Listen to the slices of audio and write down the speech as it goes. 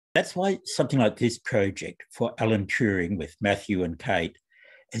That's why something like this project for Alan Turing with Matthew and Kate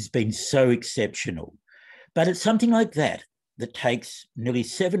has been so exceptional. But it's something like that that takes nearly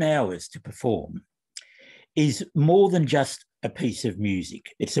 7 hours to perform is more than just a piece of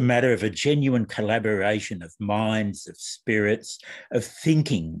music. It's a matter of a genuine collaboration of minds, of spirits, of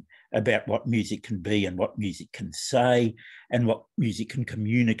thinking about what music can be and what music can say and what music can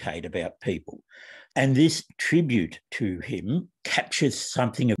communicate about people. And this tribute to him captures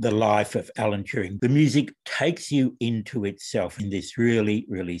something of the life of Alan Turing. The music takes you into itself in this really,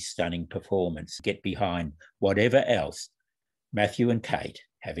 really stunning performance. Get behind whatever else Matthew and Kate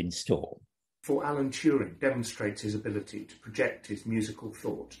have in store. For Alan Turing demonstrates his ability to project his musical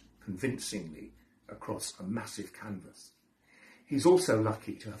thought convincingly across a massive canvas. He's also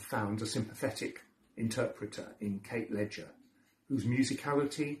lucky to have found a sympathetic interpreter in Kate Ledger, whose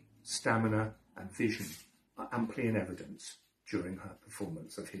musicality, stamina and vision are amply in evidence during her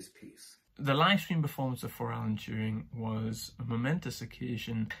performance of his piece. The live stream performance of For Alan Turing was a momentous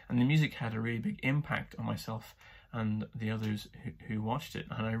occasion, and the music had a really big impact on myself and the others who watched it.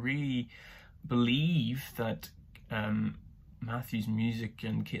 And I really believe that Matthew's music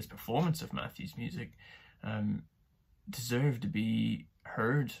and Kate's performance of Matthew's music deserve to be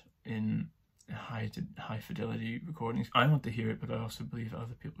heard in high fidelity recordings. I want to hear it, but I also believe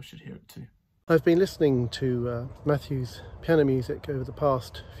other people should hear it too. I've been listening to Matthew's piano music over the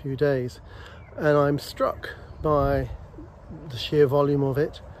past few days, and I'm struck by the sheer volume of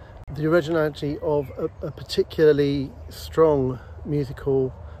it, the originality of a particularly strong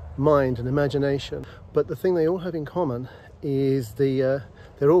musical mind and imagination. But the thing they all have in common is they're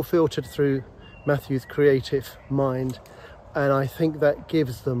all filtered through Matthew's creative mind, and I think that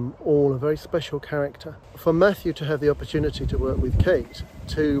gives them all a very special character. For Matthew to have the opportunity to work with Kate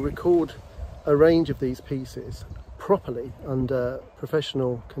to record a range of these pieces properly under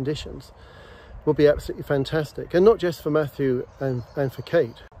professional conditions will be absolutely fantastic, and not just for Matthew and for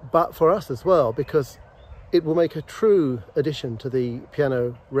Kate, but for us as well, because it will make a true addition to the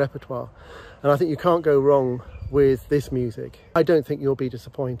piano repertoire, and I think you can't go wrong with this music. I don't think you'll be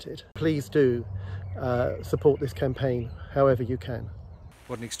disappointed. Please do support this campaign however you can.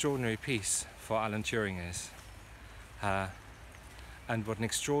 What an extraordinary piece for Alan Turing is, and what an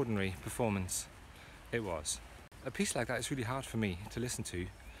extraordinary performance it was. A piece like that is really hard for me to listen to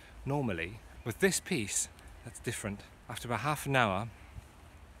normally. With this piece, that's different. After about half an hour,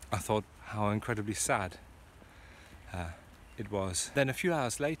 I thought how incredibly sad it was. Then a few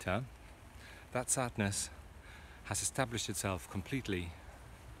hours later, that sadness has established itself completely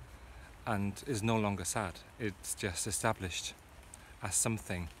and is no longer sad. It's just established as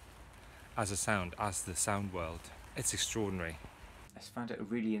something, as a sound, as the sound world. It's extraordinary. I found it a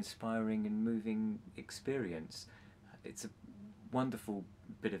really inspiring and moving experience. It's a wonderful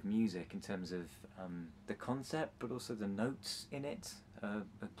bit of music in terms of the concept, but also the notes in it are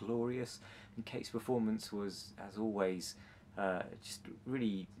glorious. And Kate's performance was, as always, just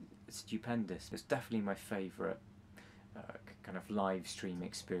really stupendous. It's definitely my favourite kind of live stream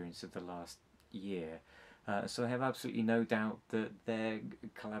experience of the last year. So I have absolutely no doubt that their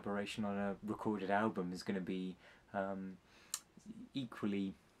collaboration on a recorded album is going to be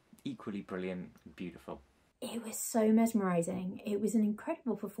equally brilliant and beautiful. It was so mesmerising. It was an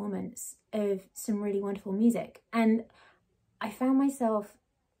incredible performance of some really wonderful music, and I found myself,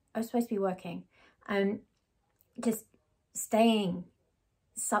 I was supposed to be working, just staying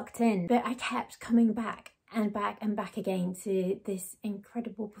sucked in, but I kept coming back and back and back again to this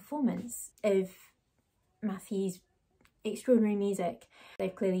incredible performance of Matthew's extraordinary music.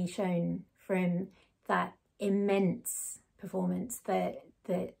 They've clearly shown from that immense performance that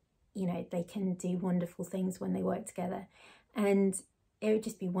you know, they can do wonderful things when they work together, and it would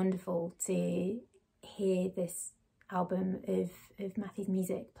just be wonderful to hear this album of Matthew's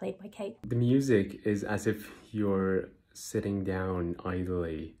music played by Kate. The music is as if you're sitting down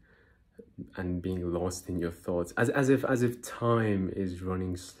idly and being lost in your thoughts, as if time is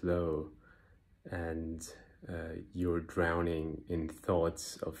running slow and you're drowning in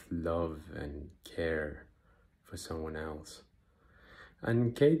thoughts of love and care for someone else.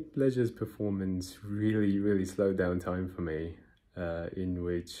 And Kate Ledger's performance really slowed down time for me, in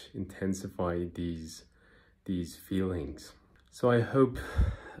which intensified these feelings. So I hope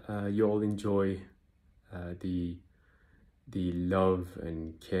you all enjoy the love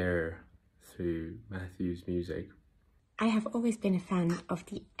and care through Matthew's music. I have always been a fan of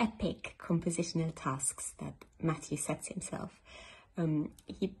the epic compositional tasks that Matthew sets himself.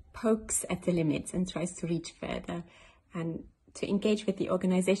 He pokes at the limits and tries to reach further, and to engage with the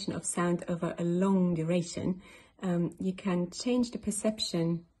organization of sound over a long duration, you can change the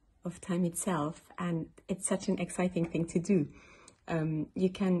perception of time itself, and it's such an exciting thing to do. You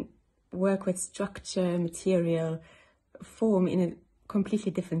can work with structure, material, form in a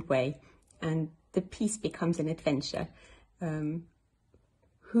completely different way, and the piece becomes an adventure.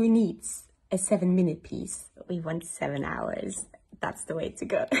 Who needs a 7-minute piece? We want 7 hours. That's the way to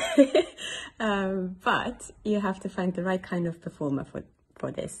go. But you have to find the right kind of performer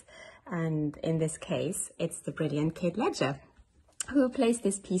for this. And in this case, it's the brilliant Kate Ledger, who plays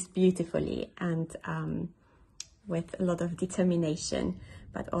this piece beautifully and with a lot of determination,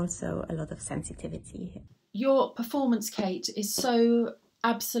 but also a lot of sensitivity. Your performance, Kate, is so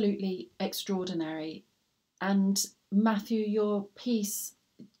absolutely extraordinary. And Matthew, your piece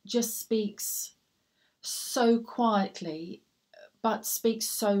just speaks so quietly, but speaks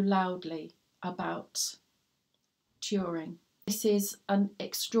so loudly about Turing. This is an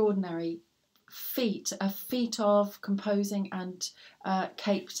extraordinary feat, a feat of composing, and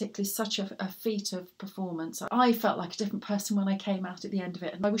Kate particularly, such a feat of performance. I felt like a different person when I came out at the end of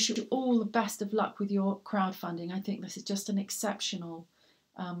it, and I wish you all the best of luck with your crowdfunding. I think this is just an exceptional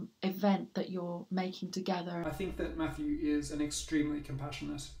event that you're making together. I think that Matthew is an extremely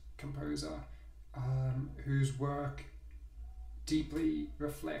compassionate composer whose work deeply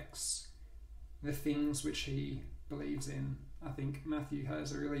reflects the things which he believes in. I think Matthew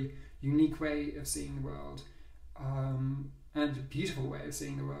has a really unique way of seeing the world, and a beautiful way of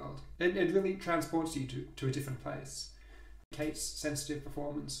seeing the world. It really transports you to a different place. Kate's sensitive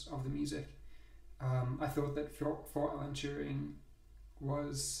performance of the music, I thought that for Alan Turing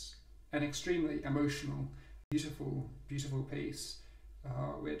was an extremely emotional, beautiful piece,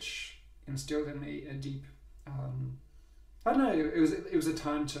 which instilled in me a deep, I don't know, it was a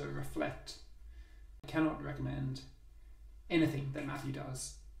time to reflect. I cannot recommend anything that Matthew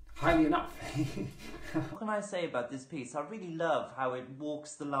does highly enough. What can I say about this piece? I really love how it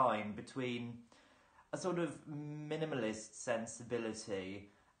walks the line between a sort of minimalist sensibility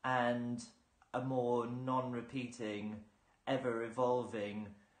and a more non-repeating, ever-evolving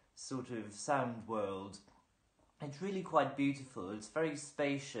sort of sound world. It's really quite beautiful. It's very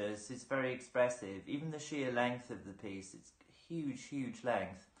spacious, it's very expressive. Even the sheer length of the piece, it's huge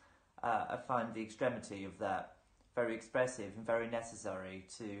length. I find the extremity of that very expressive and very necessary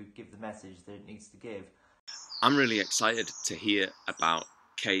to give the message that it needs to give. I'm really excited to hear about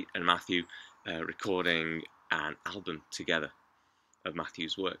Kate and Matthew recording an album together of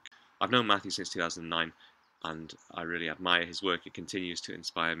Matthew's work. I've known Matthew since 2009 and I really admire his work. It continues to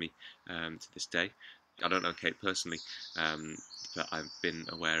inspire me to this day. I don't know Kate personally, but I've been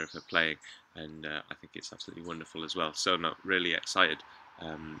aware of her playing, and I think it's absolutely wonderful as well. So no, really excited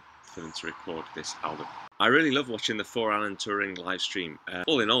for them to record this album. I really love watching the For Alan Turing live stream.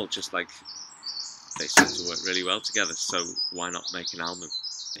 All in all, just like they seem to work really well together, so why not make an album?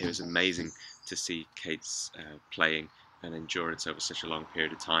 It was amazing to see Kate's playing and endurance over such a long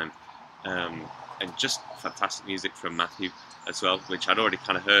period of time. And just fantastic music from Matthew as well, which I'd already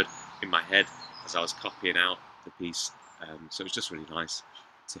kind of heard in my head as I was copying out the piece. So it was just really nice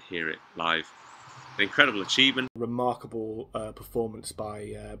to hear it live. An incredible achievement. Remarkable performance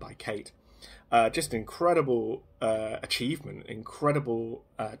by Kate. Just an incredible achievement, incredible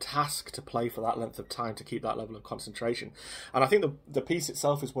task to play for that length of time, to keep that level of concentration. And I think the piece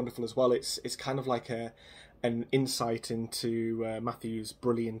itself is wonderful as well. It's kind of like an insight into Matthew's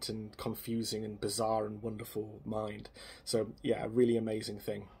brilliant and confusing and bizarre and wonderful mind. So yeah, a really amazing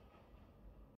thing.